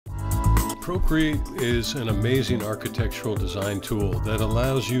Procreate is an amazing architectural design tool that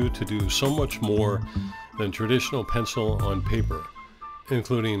allows you to do so much more than traditional pencil on paper,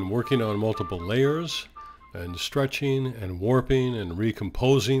 including working on multiple layers and stretching and warping and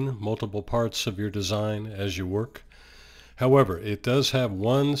recomposing multiple parts of your design as you work. However, it does have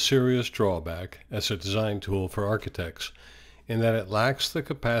one serious drawback as a design tool for architects, in that it lacks the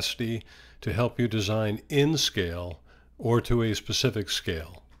capacity to help you design in scale or to a specific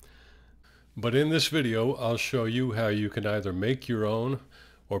scale. But in this video, I'll show you how you can either make your own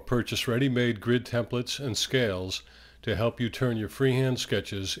or purchase ready-made grid templates and scales to help you turn your freehand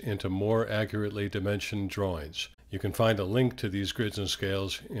sketches into more accurately dimensioned drawings. You can find a link to these grids and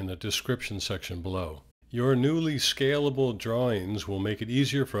scales in the description section below. Your newly scalable drawings will make it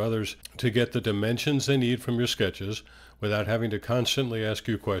easier for others to get the dimensions they need from your sketches without having to constantly ask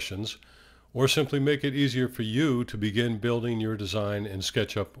you questions, or simply make it easier for you to begin building your design in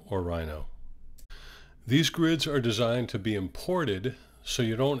Sketchup or Rhino. These grids are designed to be imported so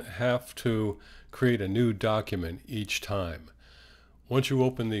you don't have to create a new document each time. Once you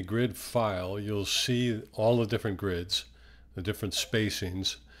open the grid file, you'll see all the different grids, the different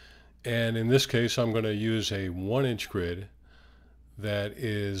spacings, and in this case I'm going to use a 1-inch grid that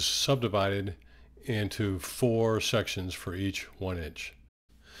is subdivided into 4 sections for each 1 inch.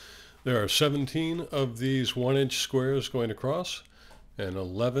 There are 17 of these 1-inch squares going across and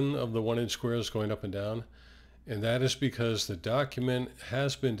 11 of the 1-inch squares going up and down, and that is because the document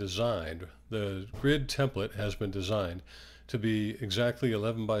has been designed, the grid template has been designed to be exactly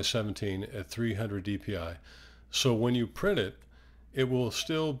 11 by 17 at 300 dpi. So when you print it, it will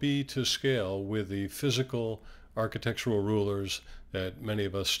still be to scale with the physical architectural rulers that many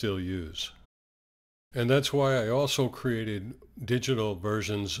of us still use. And that's why I also created digital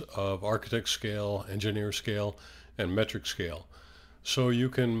versions of architect scale, engineer scale, and metric scale. So you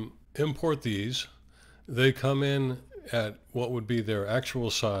can import these. They come in at what would be their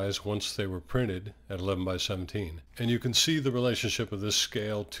actual size once they were printed at 11 by 17. And you can see the relationship of this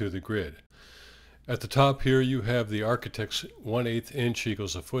scale to the grid. At the top here you have the architect's 1/8 inch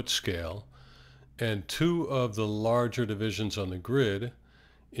equals a foot scale, and 2 of the larger divisions on the grid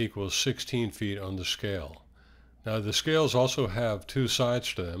equals 16 feet on the scale. Now the scales also have 2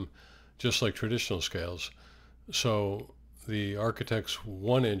 sides to them, just like traditional scales. So the architect's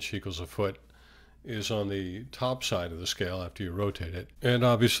 1 inch equals a foot is on the top side of the scale after you rotate it. And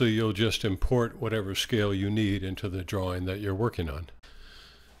obviously you'll just import whatever scale you need into the drawing that you're working on.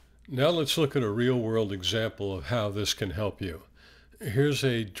 Now let's look at a real-world example of how this can help you. Here's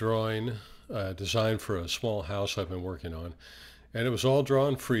a drawing designed for a small house I've been working on, and it was all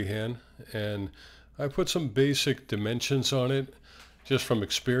drawn freehand, and I put some basic dimensions on it just from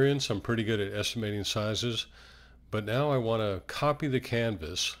experience. I'm pretty good at estimating sizes, but now I want to copy the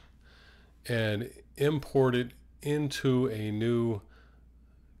canvas and import it into a new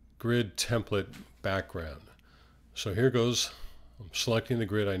grid template background. So here goes. I'm selecting the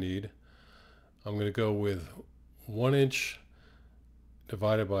grid I need. I'm going to go with 1 inch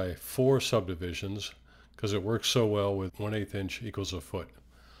divided by 4 subdivisions because it works so well with 1/8 inch equals a foot.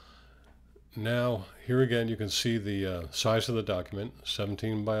 Now here again you can see the size of the document,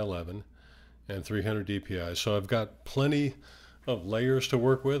 17 by 11 and 300 dpi. So I've got plenty of layers to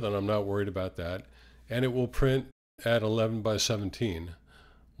work with, and I'm not worried about that. And it will print at 11 by 17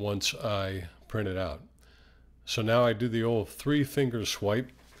 once I print it out. So now I do the old 3-finger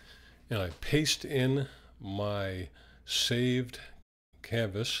swipe, and I paste in my saved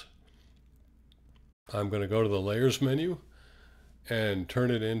canvas. I'm going to go to the layers menu and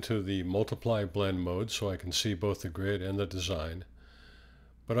turn it into the multiply blend mode so I can see both the grid and the design.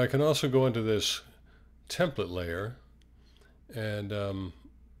 But I can also go into this template layer and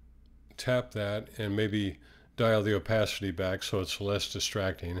tap that and maybe dial the opacity back so it's less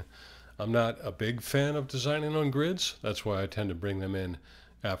distracting. I'm not a big fan of designing on grids. That's why I tend to bring them in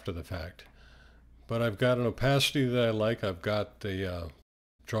after the fact. But I've got an opacity that I like. I've got the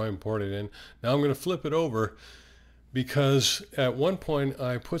drawing imported in. Now I'm going to flip it over because at one point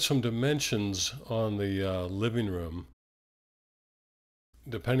I put some dimensions on the living room.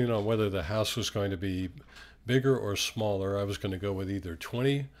 Depending on whether the house was going to be bigger or smaller, I was going to go with either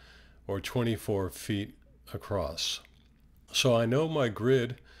 20 or 24 feet across. So I know my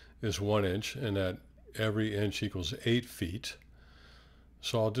grid is 1 inch and that every inch equals 8 feet.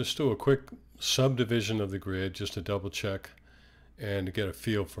 So I'll just do a quick subdivision of the grid just to double check and to get a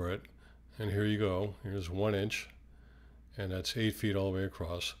feel for it. And here you go. Here's 1 inch, and that's 8 feet all the way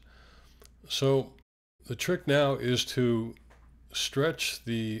across. So the trick now is to stretch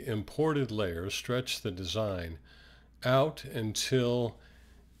the imported layer, stretch the design out until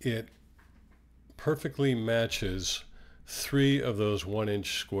it perfectly matches 3 of those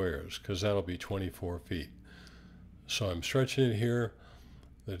 1-inch squares, because that'll be 24 feet. So I'm stretching it here.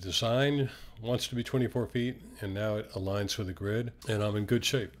 The design wants to be 24 feet, and now it aligns with the grid, and I'm in good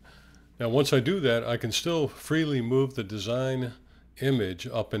shape. Now once I do that, I can still freely move the design image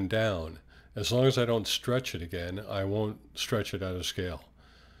up and down. As long as I don't stretch it again, I won't stretch it out of scale.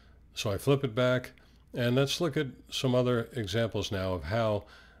 So I flip it back, and let's look at some other examples now of how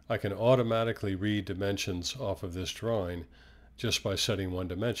I can automatically read dimensions off of this drawing just by setting one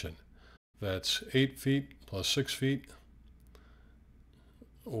dimension. That's 8 feet plus 6 feet,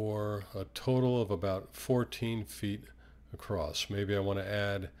 or a total of about 14 feet across. Maybe I want to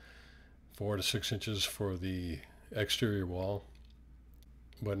add 4 to 6 inches for the exterior wall.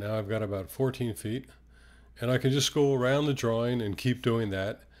 But now I've got about 14 feet, and I can just go around the drawing and keep doing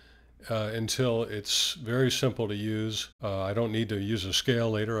that until it's very simple to use. I don't need to use a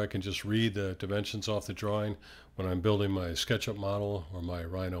scale later. I can just read the dimensions off the drawing when I'm building my Sketchup model or my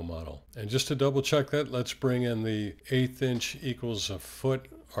Rhino model. And just to double check that, let's bring in the 1/8 inch equals a foot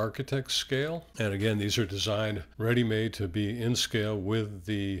architect scale. And again, these are designed ready-made to be in scale with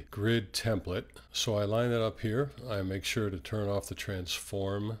the grid template. So I line that up here. I make sure to turn off the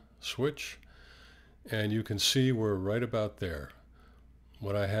transform switch, and you can see we're right about there.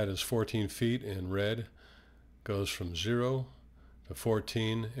 What I had is 14 feet in red, goes from 0 to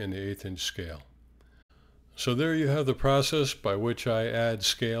 14 in the 1/8 inch scale. So there you have the process by which I add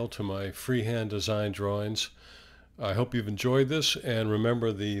scale to my freehand design drawings. I hope you've enjoyed this, and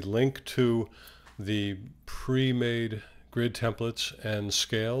remember, the link to the pre-made grid templates and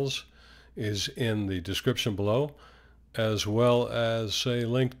scales is in the description below, as well as a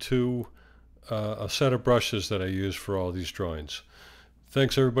link to a set of brushes that I use for all these drawings.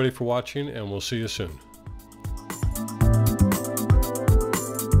 Thanks everybody for watching, and we'll see you soon.